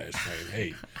Hitler stash saying,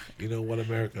 hey, you know what,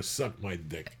 America, suck my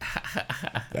dick.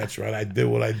 That's right, I did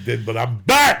what I did, but I'm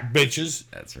back, bitches.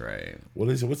 That's right. What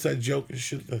is it? What's that joke and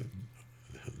shit?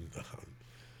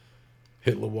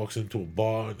 Hitler walks into a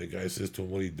bar and the guy says to him,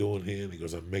 what are you doing here? And he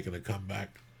goes, I'm making a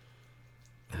comeback.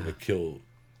 I'm going to kill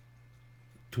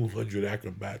 200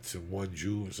 acrobats and one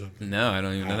Jew or something. No, I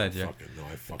don't even know that joke.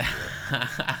 I fucking know.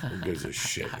 Who gives a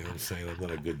shit? You know what I'm saying? I'm not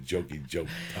a good jokey joke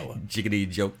teller. Jiggity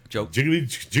joke.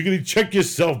 Jiggity, check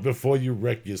yourself before you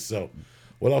wreck yourself.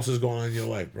 What else is going on in your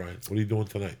life, Brian? What are you doing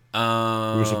tonight?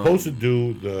 We were supposed to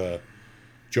do the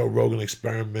Joe Rogan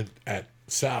experiment at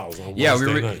Sal's on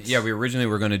Wednesday nights. We originally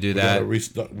were going to do that. We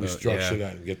got to restructure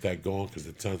that and get that going because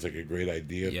it sounds like a great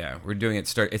idea. Yeah, we're doing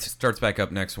it. It starts back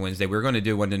up next Wednesday. We were going to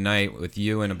do one tonight with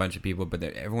you and a bunch of people, but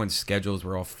everyone's schedules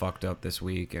were all fucked up this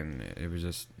week, and it was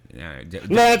just.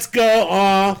 Let's go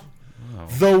off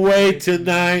the way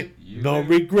tonight. No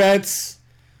regrets,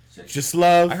 just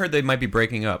love. I heard they might be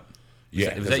breaking up.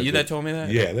 Was that you that told me that?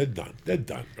 Yeah, they're done. They're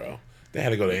done, bro. They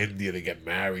had to go to India to get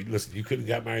married. Listen, you couldn't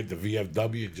get married to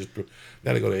VFW and they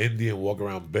had to go to India and walk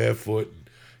around barefoot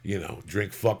and,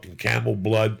 drink fucking camel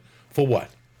blood. For what?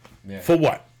 Yeah. For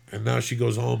what? And now she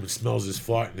goes home and smells his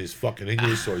fart and his fucking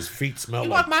English, or his feet smell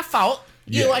like my fault.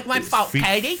 You like my fault, feet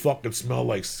Katie? Fucking smell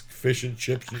like fish and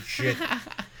chips and shit.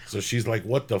 So she's like,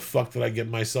 what the fuck did I get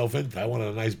myself into? I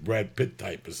wanted a nice Brad Pitt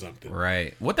type or something.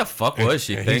 Right. What the fuck was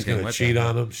she thinking? He's going to cheat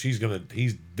on him.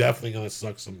 He's definitely going to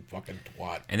suck some fucking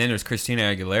twat. And then there's Christina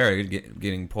Aguilera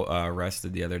getting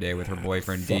arrested the other day with her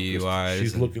boyfriend DUIs.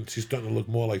 She's starting to look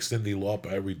more like Cyndi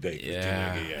Lauper every day.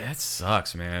 Yeah, that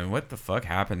sucks, man. What the fuck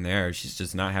happened there? She's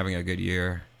just not having a good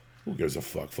year. Who gives a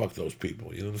fuck? Fuck those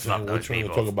people. You know what I'm saying? We're trying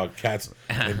to talk about cats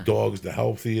and dogs, the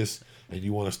healthiest, and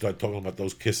you want to start talking about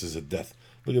those kisses of death.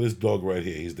 Look at this dog right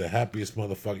here. He's the happiest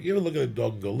motherfucker. You ever look at a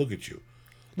dog and go, look at you.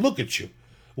 Look at you.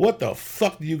 What the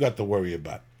fuck do you got to worry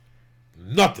about?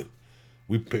 Nothing.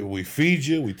 We feed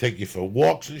you. We take you for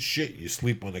walks and shit. You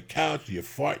sleep on the couch. You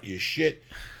fart. You shit.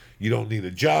 You don't need a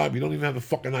job. You don't even have a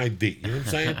fucking ID. You know what I'm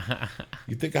saying?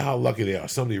 You think of how lucky they are.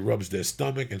 Somebody rubs their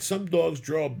stomach, and some dogs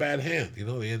draw a bad hand.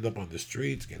 They end up on the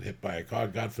streets, getting hit by a car,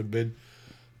 God forbid.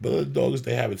 But other dogs,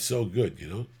 they have it so good,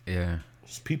 Yeah.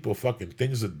 People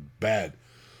things are bad.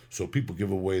 So people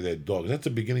give away their dogs. That's the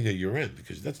beginning of your end,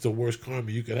 because that's the worst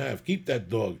karma you could have. Keep that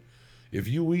dog. If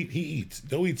you eat, he eats.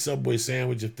 Don't eat Subway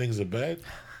sandwich if things are bad.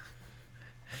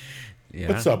 Yeah.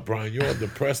 What's up, Brian? You're all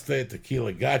depressed there.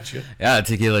 Tequila got you. Yeah,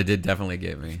 tequila did definitely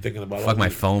get me. Thinking about my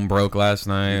phone broke last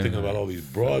night. You're thinking about all these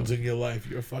broads in your life.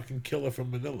 You're a fucking killer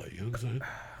from Manila. You know what I'm saying?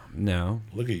 No.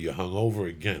 Look at you, hungover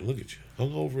again. Look at you,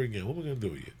 hungover again. What am I gonna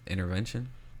do with you? Intervention.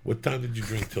 What time did you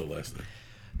drink till last night?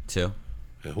 2.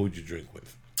 And who'd you drink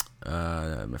with?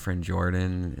 My friend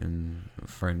Jordan and a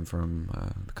friend from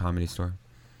the Comedy Store.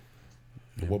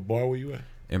 And what bar were you at?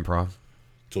 Improv.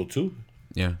 Till 2?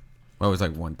 Yeah. Well, it was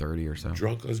like 1:30 or so.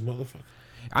 Drunk as motherfucker.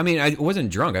 I mean, I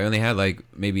wasn't drunk. I only had like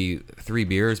maybe 3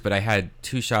 beers, but I had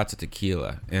 2 shots of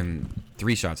tequila and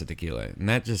 3 shots of tequila. And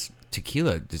that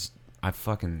tequila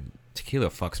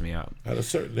fucks me up. At a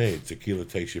certain age, tequila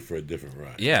takes you for a different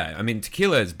ride. Yeah, I mean,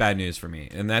 tequila is bad news for me,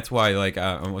 and that's why, like,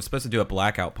 I was supposed to do a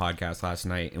blackout podcast last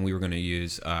night, and we were going to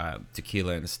use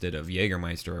tequila instead of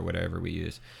Jägermeister or whatever we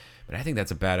use. But I think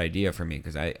that's a bad idea for me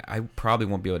because I probably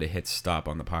won't be able to hit stop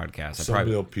on the podcast.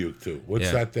 Somebody will puke too.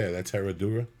 What's that there? That's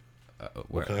Herradura?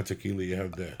 What What kind of tequila you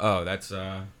have there? Oh, that's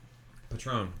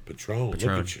Patron. Patron. Look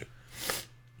at you.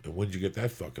 And when'd you get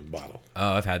that fucking bottle?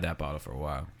 Oh, I've had that bottle for a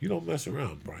while. You don't mess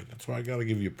around, Brian. That's why I gotta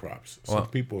give you props. Well, Some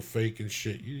people are fake and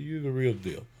shit. You're the real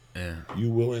deal. Yeah.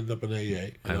 You will end up in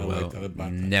AA. I will like that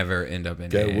about that. never end up in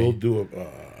That AA. will do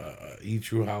a E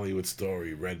True Hollywood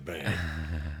Story, Red Band.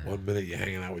 1 minute you're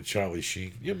hanging out with Charlie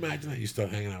Sheen. Can you imagine that you start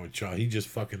hanging out with Charlie? He just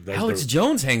fucking does Alex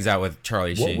Jones hangs out with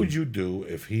Charlie Sheen. What would you do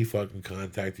if he fucking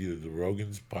contacted you to the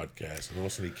Rogan's podcast and all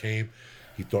of a sudden he came,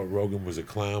 he thought Rogan was a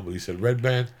clown, but he said, Red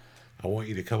Band, I want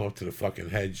you to come up to the fucking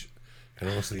hedge and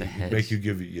all of a sudden he make you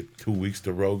give you 2 weeks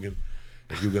to Rogan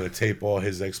and you're going to tape all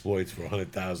his exploits for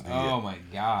 $100,000 a year. Oh my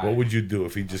god. What would you do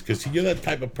if he just, because you're that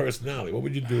type of personality, what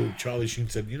would you do if Charlie Sheen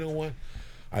said, you know what?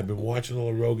 I've been watching all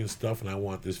the Rogan stuff and I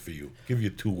want this for you. Give you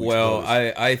 2 weeks. Well,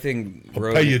 notice. I think I'll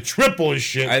Rogan, pay you triple and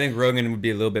shit. I think Rogan would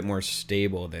be a little bit more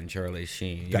stable than Charlie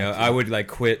Sheen. You know, That's I it. would like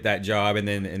quit that job and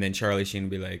then Charlie Sheen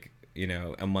would be like, you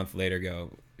know, a month later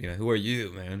go, you know, who are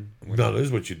you, man? No, this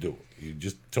is what you do. You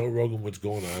just tell Rogan what's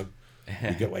going on.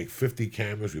 We get like 50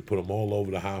 cameras. We put them all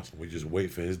over the house, and we just wait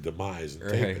for his demise and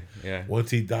tape Right, it. yeah. Once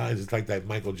he dies, it's like that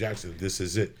Michael Jackson. This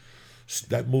is it.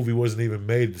 That movie wasn't even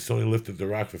made. Sony lifted The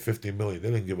Rock for $50 million. They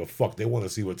didn't give a fuck. They want to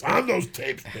see what's on those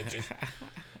tapes, bitches.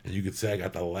 And you could say I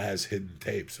got the last hidden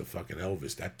tapes of fucking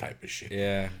Elvis, that type of shit.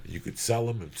 Yeah. You could sell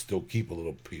them and still keep a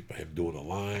little peep of him doing a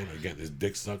line or getting his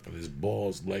dick sucked and his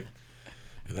balls licked.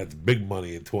 And that's big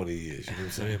money in 20 years. You know what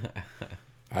I'm saying?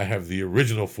 I have the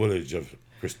original footage of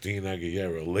Christina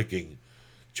Aguilera licking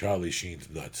Charlie Sheen's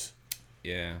nuts.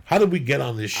 Yeah. How did we get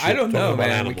on this shit? I don't know, talking about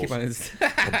man. We animals? keep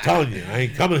on. I'm telling you, I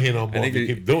ain't coming here no more if you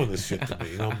think keep doing this shit to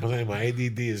me. You know what I'm saying? My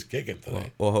ADD is kicking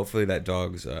today. Well, hopefully that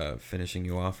dog's finishing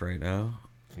you off right now.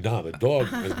 No, the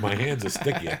dog, my hands are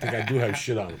sticky. I think I do have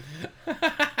shit on them.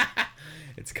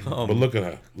 It's calm. But look at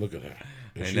her. Look at her.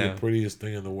 Is I she know. the prettiest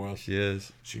thing in the world? She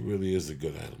is. She really is a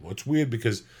good animal. It's weird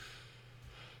because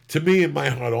to me, in my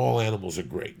heart, all animals are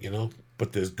great, you know?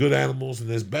 But there's good animals and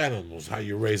there's bad animals. How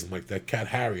you raise them, like that cat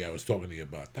Harry I was talking to you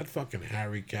about. That fucking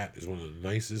Harry cat is one of the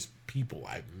nicest people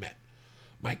I've met.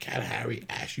 My cat Harry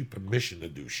asks you permission to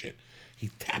do shit. He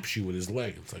taps you with his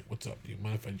leg. It's like, what's up? Do you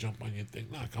mind if I jump on your thing?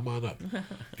 Nah, come on up. Do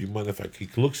you mind if he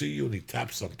looks at you and he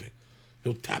taps something?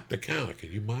 He'll tap the counter.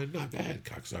 Can you mind? Nah, go ahead,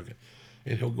 cocksucker.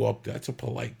 And he'll go up there. That's a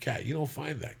polite cat. You don't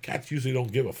find that. Cats usually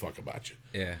don't give a fuck about you.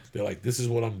 Yeah. They're like, this is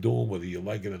what I'm doing, whether you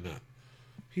like it or not.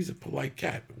 He's a polite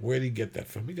cat. Where did he get that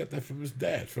from? He got that from his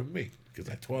dad, from me. Because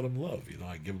I taught him love. You know,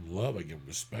 I give him love. I give him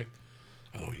respect.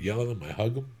 I don't yell at him. I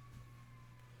hug him.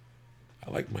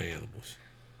 I like my animals.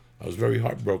 I was very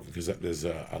heartbroken because there's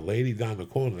a lady down the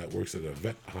corner that works at a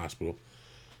vet hospital,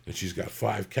 and she's got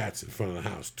 5 cats in front of the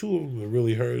house. 2 of them are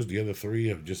really hers. The other 3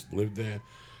 have just lived there,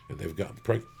 and they've gotten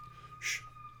pregnant. Shh.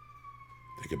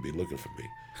 They could be looking for me.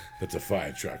 That's a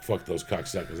fire truck. Fuck those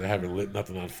cocksuckers. I haven't lit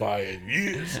nothing on fire in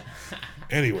years.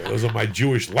 Anyway, those are my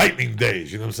Jewish lightning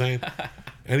days. You know what I'm saying?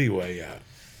 Anyway,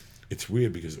 it's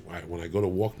weird because when I go to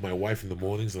walk my wife in the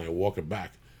mornings and I walk her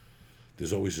back,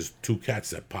 there's always just 2 cats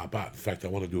that pop out. In fact, I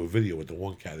want to do a video with the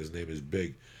one cat. His name is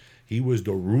Big. He was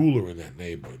the ruler in that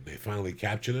neighborhood. They finally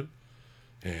captured him,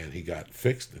 and he got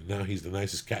fixed, and now he's the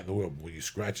nicest cat in the world. But when you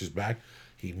scratch his back,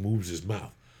 he moves his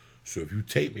mouth. So if you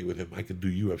tape me with him, I could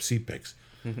do UFC pics.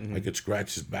 I could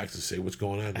scratch his back and say what's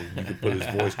going on, and you could put his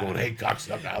voice going, "Hey,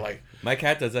 cocksucker!" I like. My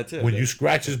cat does that too. When you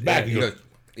scratch his back, yeah, he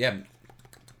goes,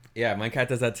 yeah, my cat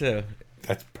does that too.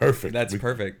 "That's perfect. That's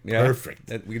perfect. Yeah.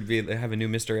 Perfect." We'd have a new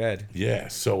Mr. Ed. Yeah.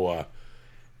 So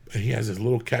he has this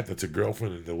little cat that's a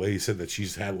girlfriend, and the lady said that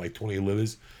she's had like 20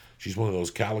 litters. She's one of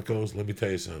those calicos. Let me tell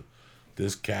you something.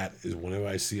 This cat is, whenever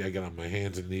I see, I get on my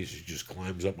hands and knees. She just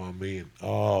climbs up on me, and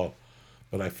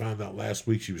But I found out last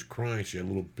week she was crying. She had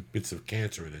little bits of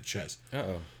cancer in her chest.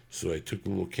 Uh-oh. So I took the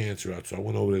little cancer out. So I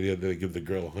went over there the other day to give the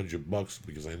girl $100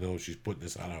 because I know she's putting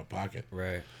this out of her pocket.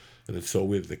 Right. And it's so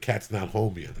weird. The cat's not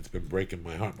home yet. It's been breaking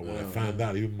my heart. But when I found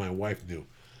out, even my wife knew.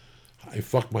 I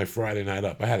fucked my Friday night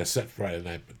up. I had a set Friday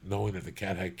night, but knowing that the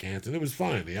cat had cancer, and it was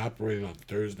fine. They operated on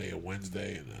Thursday or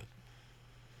Wednesday, and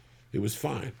it was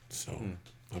fine. So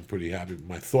I'm pretty happy.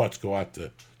 My thoughts go out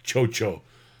to Cho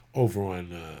over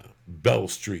on Bell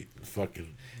Street in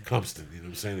fucking Compton. You know what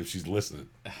I'm saying? If she's listening.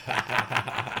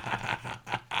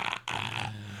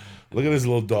 Look at this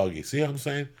little doggy. See what I'm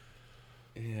saying?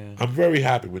 Yeah. I'm very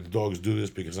happy when dogs do this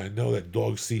because I know that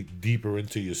dogs see deeper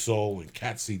into your soul and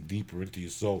cats see deeper into your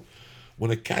soul.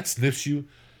 When a cat sniffs you,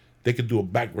 they can do a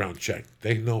background check.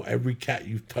 They know every cat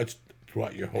you've touched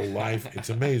throughout your whole life. It's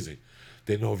amazing.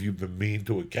 They know if you've been mean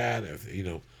to a cat, if, you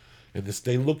know, and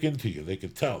they look into you. They can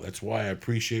tell. That's why I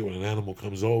appreciate when an animal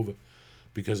comes over,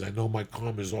 because I know my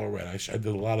karma's all right. I did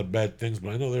a lot of bad things,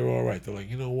 but I know they're all right. They're like,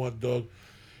 you know what, dog?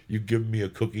 You give me a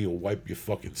cookie or wipe your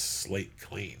fucking slate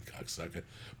clean, cocksucker.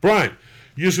 Brian,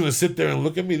 you're just going to sit there and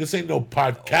look at me? This ain't no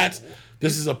podcast.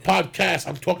 This is a podcast.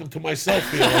 I'm talking to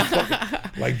myself here.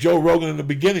 Like Joe Rogan in the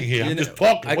beginning here. I'm just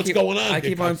talking. What's going on? I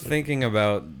keep on thinking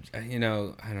about, you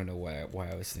know, I don't know why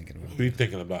I was thinking about. What are you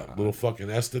thinking about? Little fucking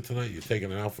Esther tonight? You're taking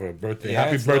her out for her birthday. Yeah,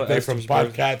 Happy it's little birthday from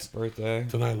Esther's Podcasts. birthday.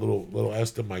 Tonight, little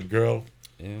Esther, my girl.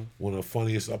 Yeah. One of the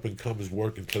funniest up-and-comers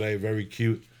working today. Very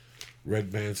cute.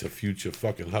 Red Man's her future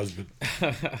fucking husband.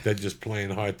 They're just playing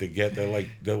hard to get. They're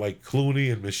like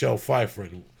Clooney and Michelle Pfeiffer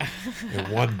in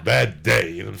one bad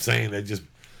day. You know what I'm saying? They're just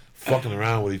fucking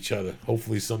around with each other.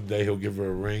 Hopefully someday he'll give her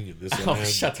a ring and this and Oh, that.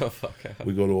 shut the fuck up.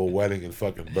 We go to a wedding in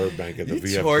fucking Burbank at the You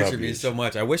VFW. torture me so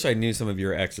much. I wish I knew some of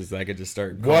your exes that I could just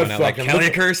start What calling out like fucking Kelly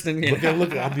look- Kirsten. You know?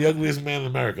 Look, I'm the ugliest man in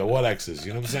America. What exes?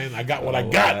 You know what I'm saying? I got what I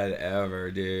got. Whatever,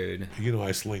 dude. You know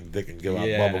I sling dick and give out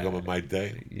Yeah. bubblegum in my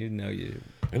day. You know you.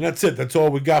 And that's it. That's all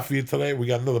we got for you today. We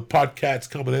got another podcast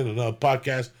coming in, another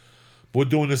podcast. We're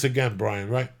doing this again, Brian,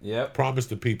 right? Yep. Promise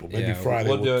the people. Maybe Yeah, Friday.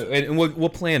 We'll do it, and we'll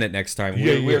plan it next time.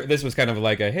 Yeah. This was kind of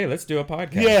like a hey, let's do a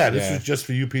podcast. Yeah, this is just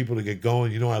for you people to get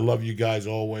going. You know I love you guys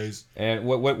always. And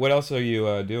what else are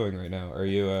you doing right now? Are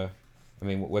you I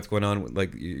mean, what's going on?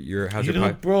 Like, how's You your know,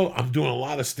 pod? bro, I'm doing a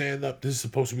lot of stand-up. This is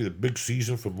supposed to be the big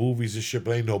season for movies and shit,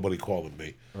 but ain't nobody calling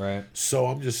me. Right. So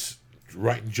I'm just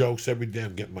writing jokes every day.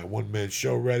 I'm getting my one-man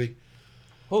show ready.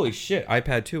 Holy shit!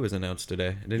 iPad 2 was announced today.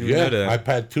 I didn't even Yeah, know that.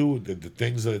 iPad 2, the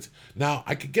things that it's... Now,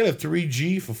 I could get a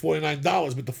 3G for $49,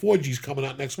 but the 4G's coming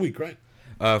out next week, right?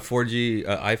 4G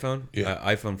iPhone. Yeah.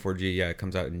 iPhone 4G. Yeah, it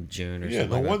comes out in June or Yeah,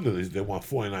 something. no like wonder they want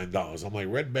 $49. I'm like,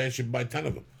 Red Band should buy 10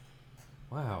 of them.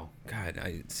 that. Wow. God,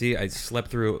 I slept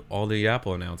through all the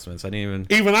Apple announcements. I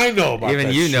didn't Even I know about even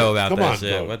that you shit. know about Come that on,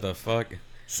 shit. dog. What the fuck?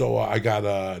 So I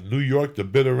got New York, The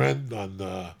Bitter End on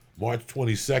March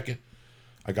 22nd.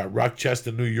 I got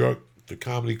Rochester, New York, the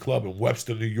Comedy Club in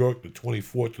Webster, New York, the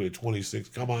 24th to the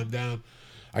 26th. Come on down.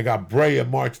 I got Bray on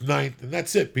March 9th, and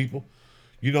that's it, people.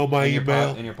 You know my email.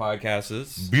 And your podcast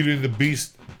is. Beauty and the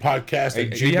Beast podcast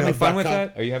at Are you having fun with gmail.com.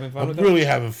 that? Are you having fun I'm with that? really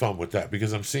having fun with that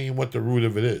because I'm seeing what the root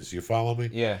of it is. You follow me?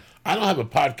 Yeah. I don't have a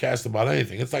podcast about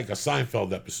anything. It's like a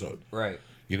Seinfeld episode, Right.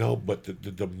 you know? But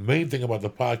the main thing about the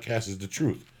podcast is the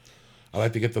truth. I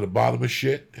like to get to the bottom of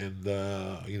shit and,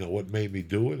 you know, what made me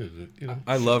do it. And, you know,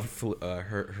 I love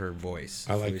her voice.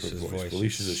 I like her Felicia's voice. She's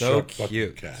Felicia's a so sharp fucking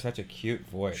cute. cat. Such a cute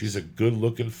voice. she's a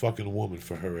good-looking fucking woman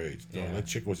for her age. Dog. Yeah. That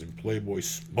chick was in Playboy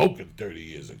smoking 30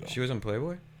 years ago. She was in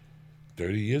Playboy.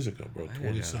 30 years ago, bro. didn't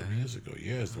know 20-something years ago.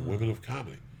 Yeah, it's the women of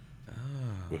comedy.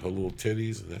 With her little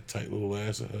titties and that tight little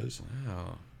ass of hers.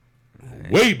 Wow.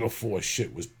 Way before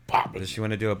shit was popping. Does she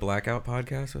want to do a blackout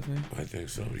podcast with me? I think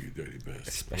so, you dirty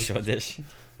bastard. Special edition.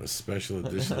 A special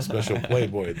edition, a special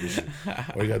Playboy edition.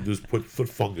 All you gotta do is put foot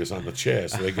fungus on the chair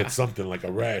so they get something like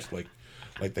a rash, like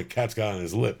the cat's got on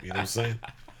his lip. You know what I'm saying?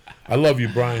 I love you,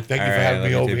 Brian. Thank you All for right, having I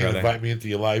me love you over too, here and brother. invite me into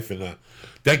your life. And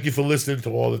thank you for listening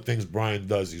to all the things Brian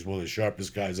does. He's one of the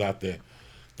sharpest guys out there.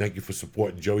 Thank you for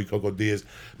supporting Joey Coco Diaz.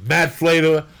 Matt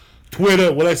Flater,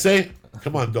 Twitter. What I say?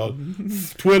 Come on, dog.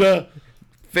 Twitter,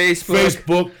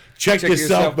 Facebook. Check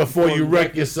yourself before you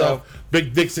wreck yourself.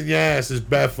 Big dicks in your ass is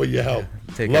bad for your health.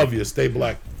 Take Love care. you. Stay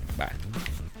black. Bye.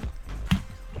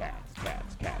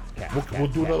 We'll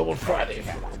do another one Friday.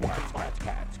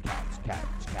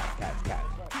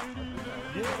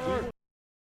 Yeah.